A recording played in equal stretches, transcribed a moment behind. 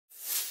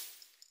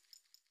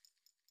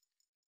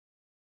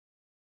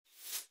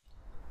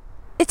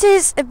It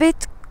is a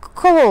bit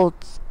cold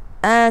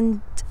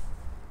and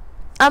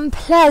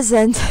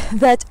unpleasant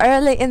that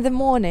early in the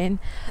morning,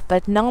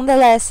 but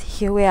nonetheless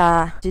here we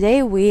are.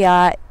 Today we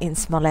are in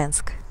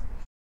Smolensk.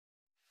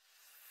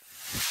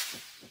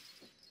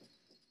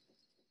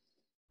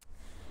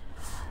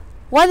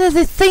 One of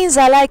the things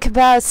I like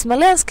about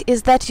Smolensk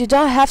is that you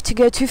don't have to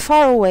go too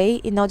far away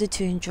in order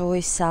to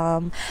enjoy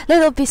some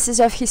little pieces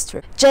of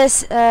history.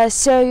 Just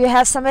so you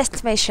have some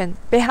estimation,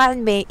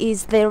 behind me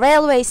is the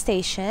railway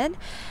station,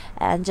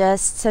 and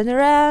just turn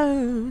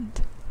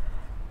around.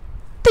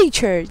 The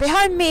church.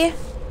 Behind me,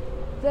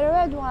 the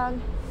red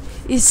one,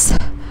 is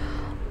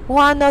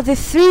one of the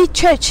 3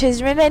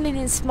 churches remaining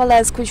in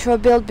Smolensk which were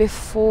built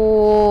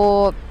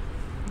before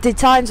the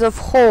times of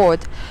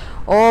Horde,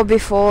 or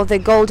before the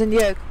Golden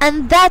Yoke,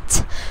 and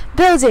that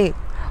building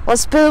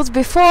was built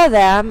before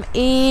them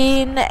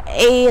in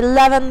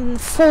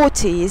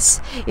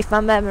 1140s, if my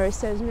memory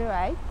serves me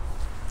right.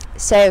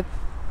 So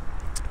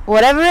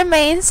whatever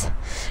remains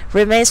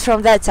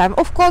from that time.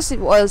 Of course it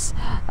was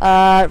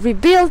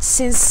rebuilt,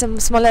 since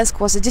Smolensk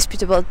was a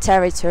disputable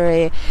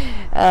territory.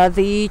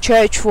 The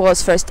church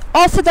was first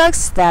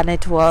Orthodox, then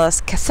it was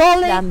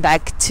Catholic, then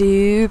back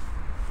to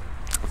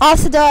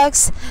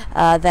Orthodox,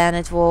 then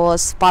it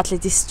was partly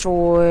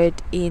destroyed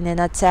in an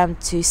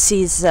attempt to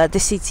seize the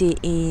city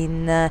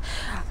in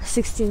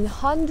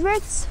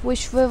 1600s,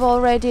 which we've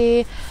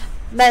already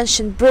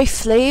mentioned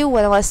briefly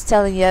when I was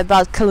telling you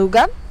about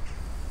Kaluga.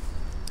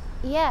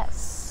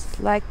 Yes,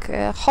 like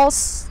a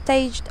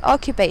hostage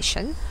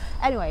occupation.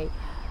 Anyway,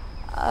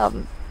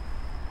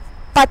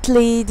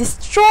 partly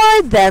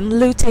destroyed, then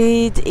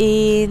looted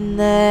in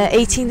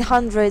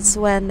 1800s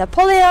when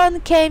Napoleon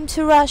came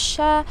to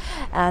Russia,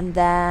 and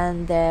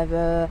then there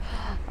were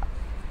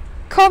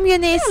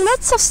communists.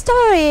 Lots of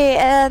story,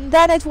 and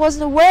then it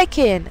wasn't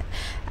working,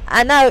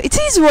 and now it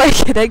is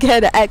working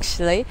again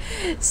actually.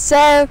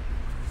 So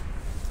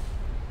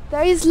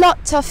there is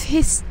lots of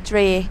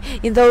history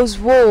in those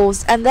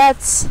walls, and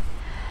that's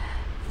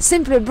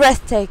simply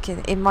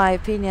breathtaking in my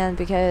opinion,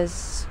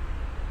 because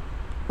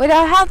we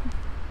don't have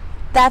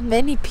that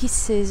many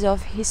pieces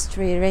of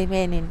history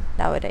remaining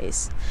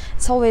nowadays.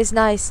 It's always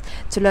nice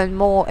to learn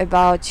more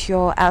about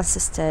your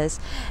ancestors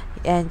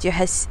and your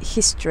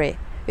history,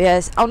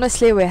 because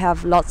honestly we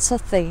have lots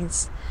of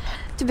things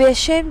to be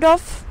ashamed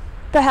of,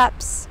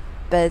 perhaps,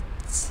 but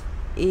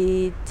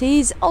it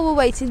is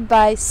overweighted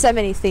by so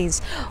many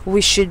things we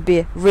should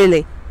be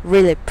really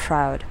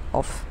proud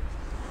of.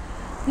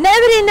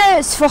 Nobody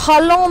knows for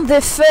how long the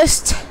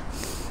first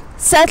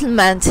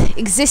settlement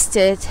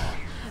existed,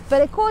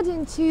 but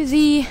according to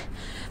the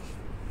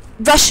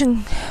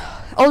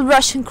old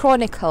Russian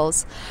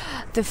chronicles,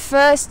 the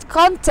first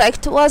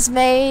contact was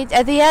made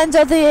at the end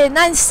of the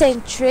 9th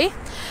century,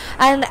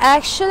 and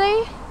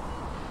actually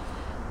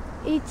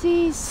it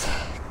is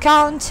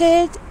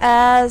counted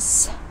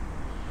as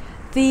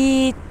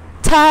the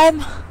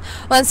time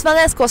when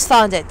Smolensk was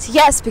founded.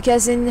 Yes,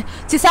 because in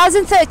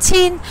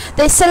 2013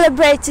 they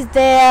celebrated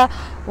their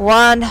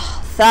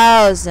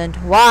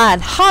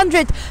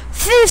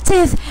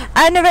 1150th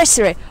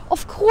anniversary.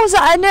 Of course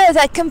I know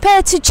that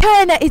compared to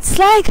China it's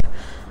like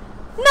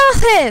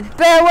nothing,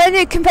 but when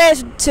you compare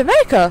it to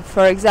America,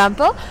 for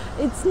example,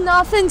 it's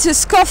nothing to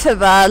scoff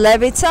about, let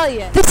me tell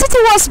you. The city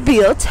was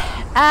built,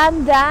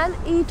 and then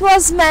it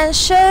was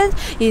mentioned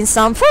in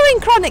some foreign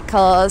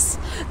chronicles,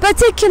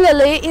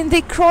 particularly in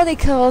the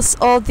chronicles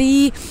of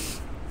the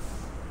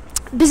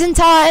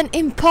Byzantine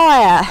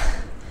Empire,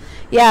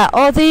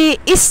 or the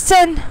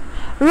Eastern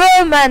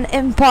Roman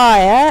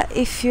Empire,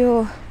 if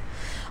you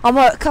are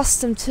more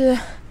accustomed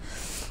to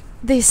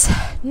this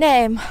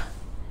name.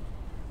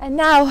 And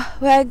now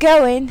we're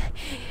going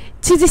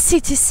to the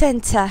city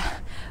center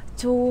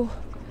to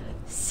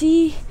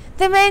see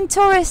the main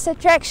tourist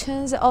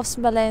attractions of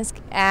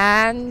Smolensk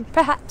and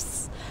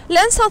perhaps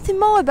learn something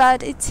more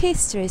about its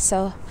history.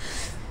 So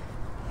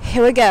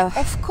here we go.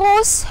 Of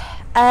course,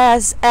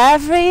 as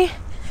every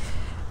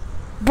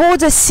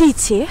border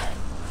city,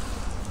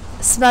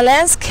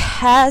 Smolensk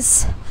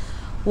has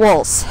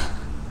walls.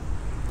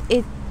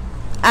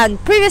 And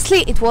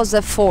previously it was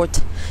a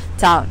fort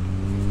town.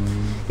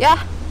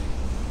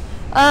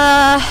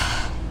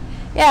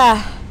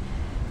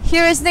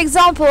 Here is an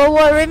example of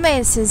what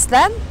remains since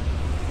then.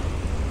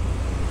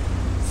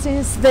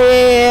 Since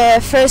the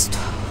first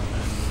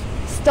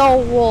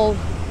stone wall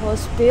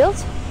was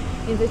built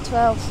in the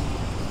 12th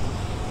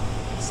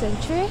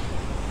century.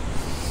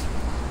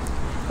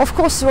 Of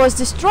course it was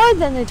destroyed,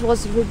 then it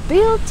was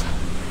rebuilt,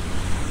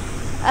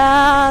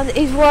 and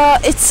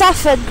it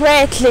suffered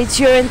greatly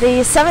during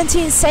the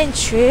 17th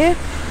century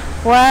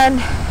when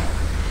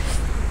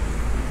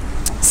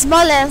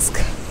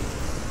Smolensk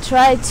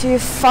tried to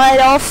fight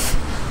off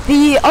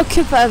the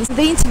occupants,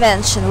 the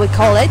intervention we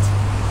call it.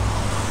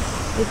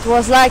 It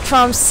was like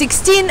from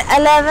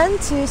 1611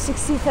 to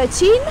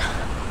 1613,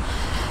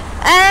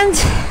 and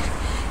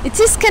it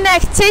is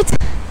connected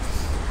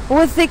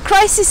with the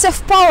crisis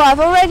of power I've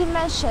already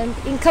mentioned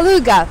in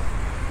Kaluga.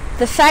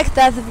 The fact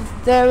that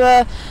there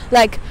were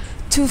like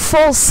 2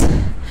 false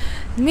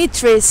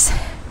Dmitris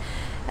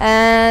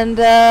and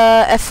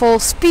a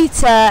false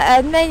Peter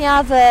and many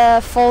other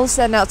false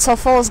and not so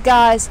false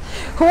guys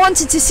who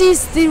wanted to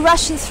seize the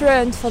Russian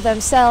throne for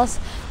themselves,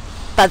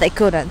 but they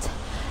couldn't.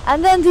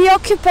 And then the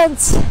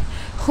occupants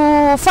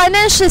who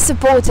financially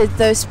supported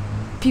those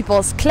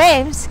people's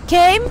claims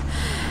came,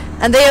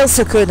 and they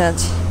also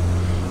couldn't,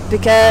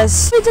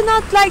 because we do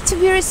not like to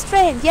be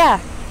restrained. Yeah,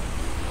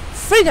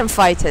 freedom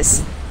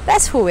fighters,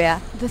 that's who we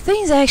are. The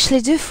things I actually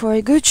do for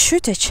a good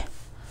shootage,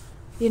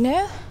 you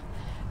know,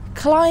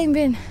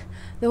 climbing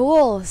the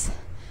walls.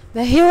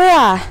 But here we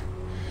are.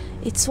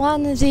 It's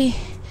one of the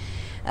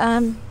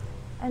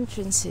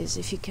entrances,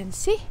 if you can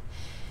see,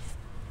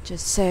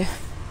 just so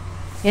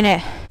you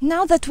know.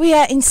 Now that we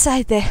are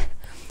inside the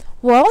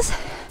walls,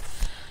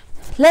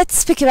 let's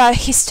speak about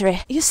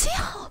history. You see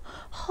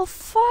how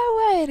far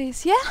away it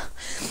is, yeah?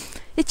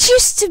 It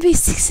used to be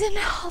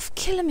 6.5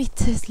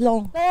 kilometers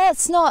long.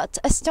 That's not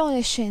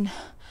astonishing.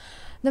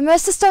 The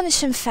most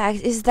astonishing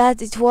fact is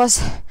that it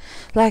was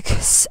like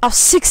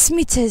 6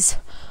 meters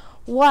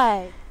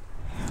wide.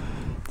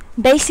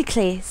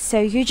 Basically,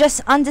 so you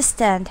just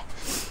understand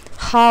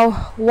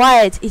how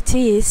wide it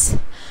is.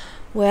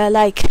 We're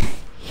like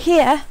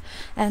here,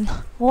 and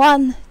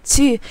 1,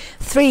 2,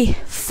 3,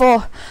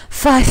 4,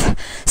 5,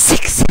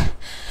 6.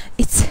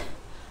 It's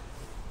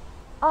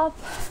up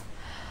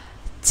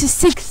to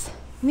 6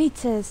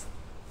 meters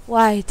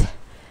wide,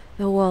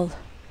 the wall.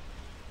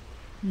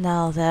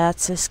 Now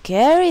that's a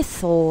scary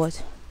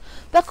thought,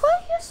 but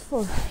quite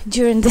useful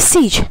during the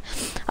siege,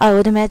 I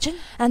would imagine,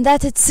 and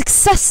that it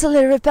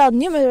successfully repelled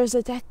numerous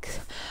attacks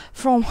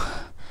from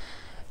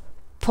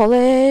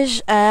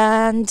Polish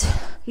and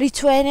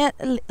Lithuanian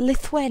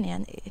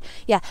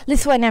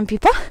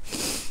people,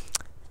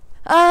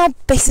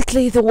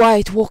 basically the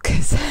White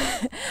Walkers.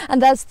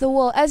 And that's the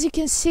wall. As you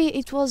can see,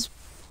 it was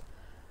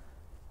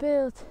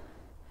built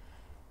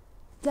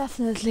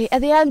definitely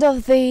at the end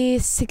of the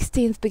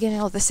 16th,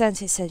 beginning of the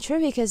 17th century,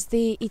 because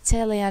the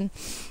Italian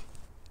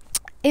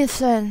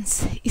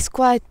influence is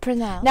quite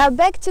pronounced. Now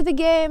back to the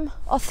Game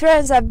of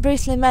Thrones I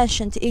briefly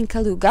mentioned in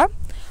Kaluga.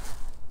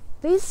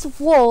 This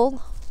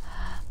wall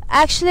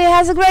actually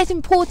has a great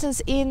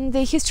importance in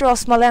the history of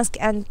Smolensk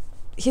and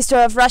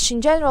history of Russia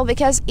in general,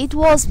 because it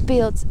was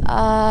built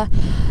by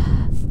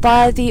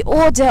the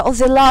order of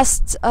the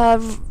last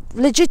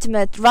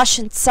legitimate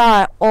Russian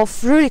Tsar of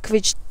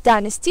Rurikovich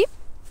dynasty.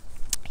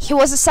 He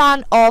was a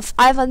son of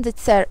Ivan the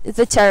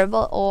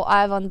Terrible, or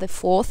Ivan the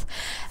Fourth,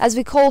 as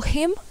we call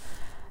him,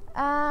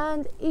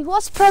 and it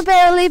was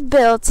primarily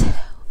built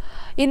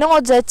in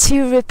order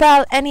to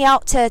repel any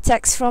outer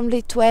attacks from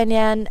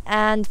Lithuanian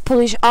and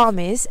Polish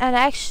armies. And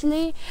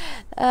actually,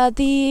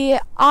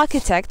 the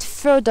architect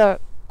Fyodor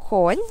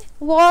Koń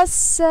was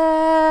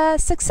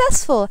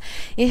successful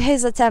in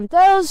his attempt.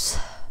 Those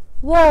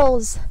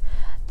walls,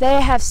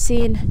 they have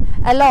seen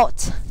a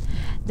lot.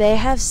 They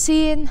have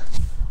seen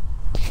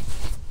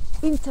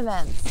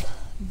intervents.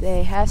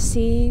 They have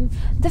seen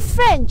the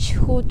French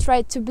who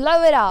tried to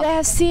blow it up. They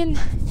have seen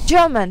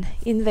German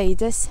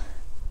invaders.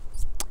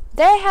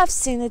 They have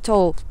seen it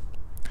all.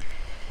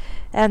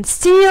 And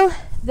still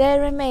they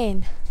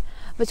remain.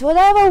 But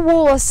whatever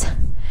wars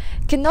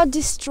cannot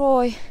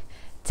destroy,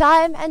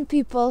 time and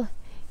people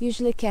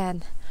usually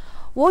can.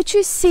 What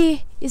you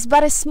see is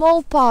but a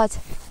small part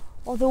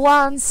of the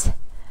once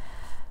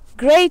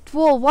Great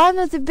Wall, one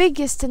of the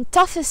biggest and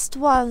toughest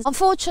ones.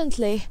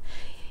 Unfortunately,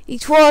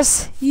 it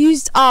was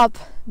used up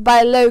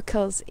by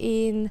locals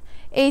in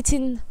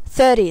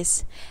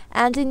 1830s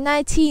and in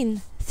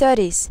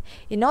 1930s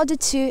in order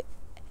to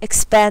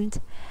expand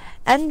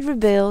and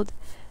rebuild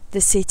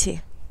the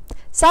city.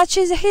 Such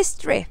is the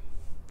history.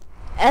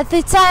 At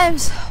the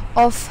times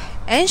of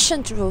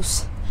ancient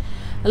Rus,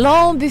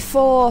 long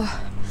before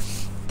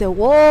the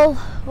wall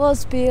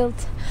was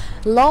built,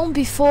 long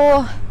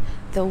before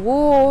the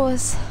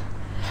wars,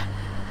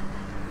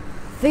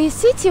 the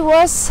city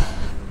was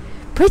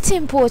pretty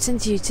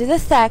important due to the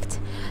fact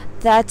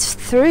that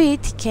through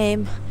it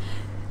came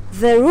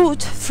the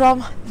route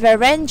from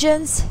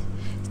Varangians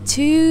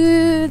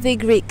to the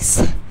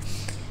Greeks.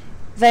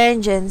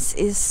 Varangians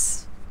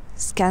is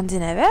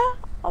Scandinavia,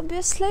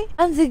 obviously,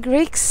 and the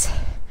Greeks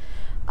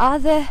are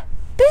the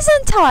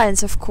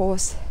Byzantines, of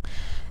course.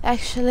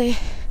 Actually,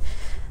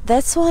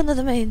 that's one of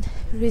the main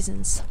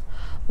reasons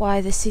why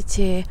the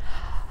city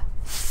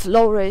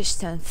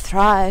flourished and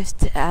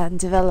thrived and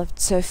developed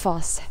so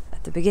fast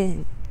at the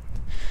beginning.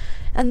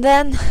 And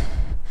then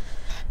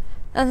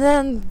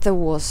the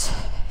wars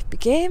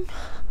began,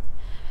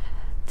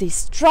 these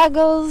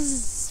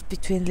struggles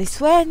between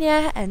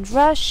Lithuania and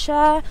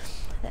Russia.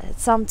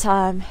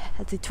 Sometime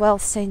at the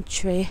 12th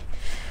century,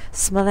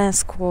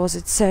 Smolensk was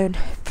its own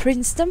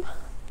princedom.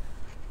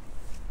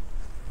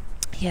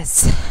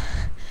 Yes,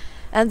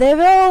 and they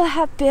were all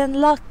happy and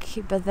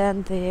lucky, but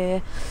then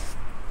the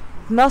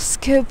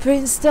Moscow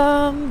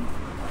princedom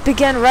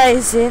began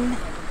rising,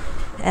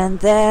 and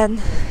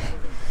then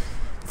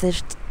the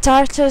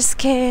Tartars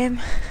came,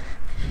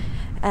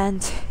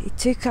 and it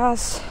took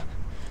us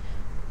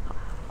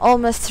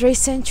almost 3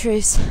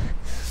 centuries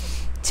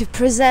to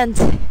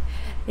present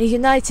a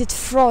united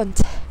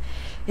front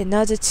in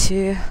order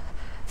to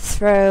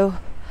throw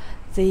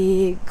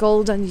the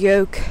golden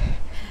yoke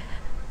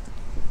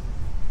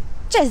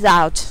just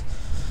out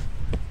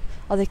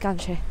of the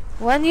country.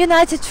 When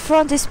united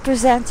front is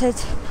presented,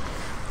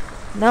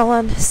 no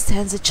one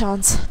stands a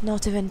chance,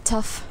 not even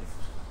tough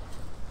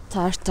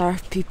Tartar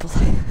people.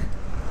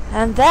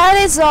 And that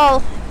is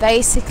all,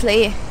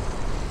 basically.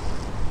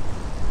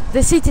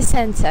 The city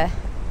center.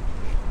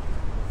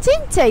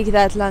 Didn't take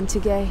that long to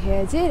get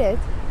here, did it?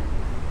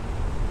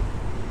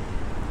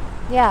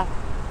 Yeah.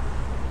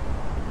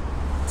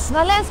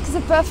 Smolensk is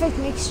a perfect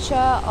mixture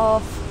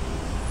of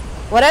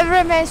whatever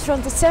remains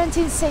from the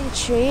 17th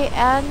century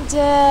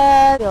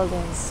and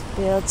buildings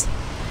built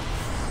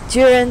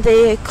during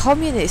the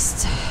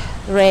communist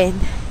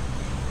reign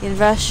in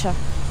Russia.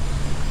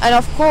 And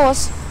of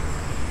course,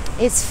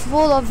 it's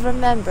full of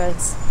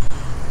remembrance.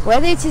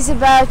 Whether it is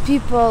about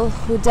people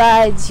who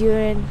died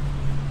during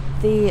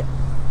the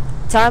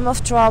time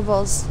of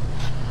troubles,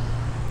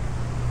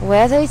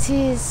 whether it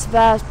is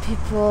about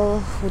people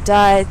who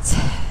died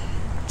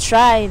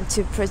trying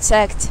to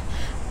protect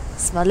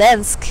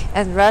Smolensk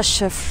and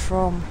Russia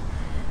from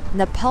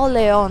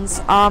Napoleon's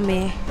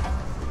army,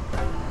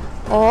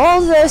 or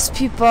all those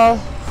people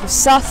who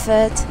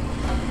suffered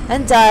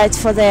and died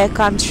for their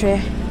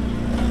country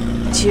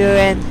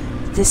during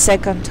the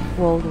Second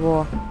World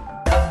War.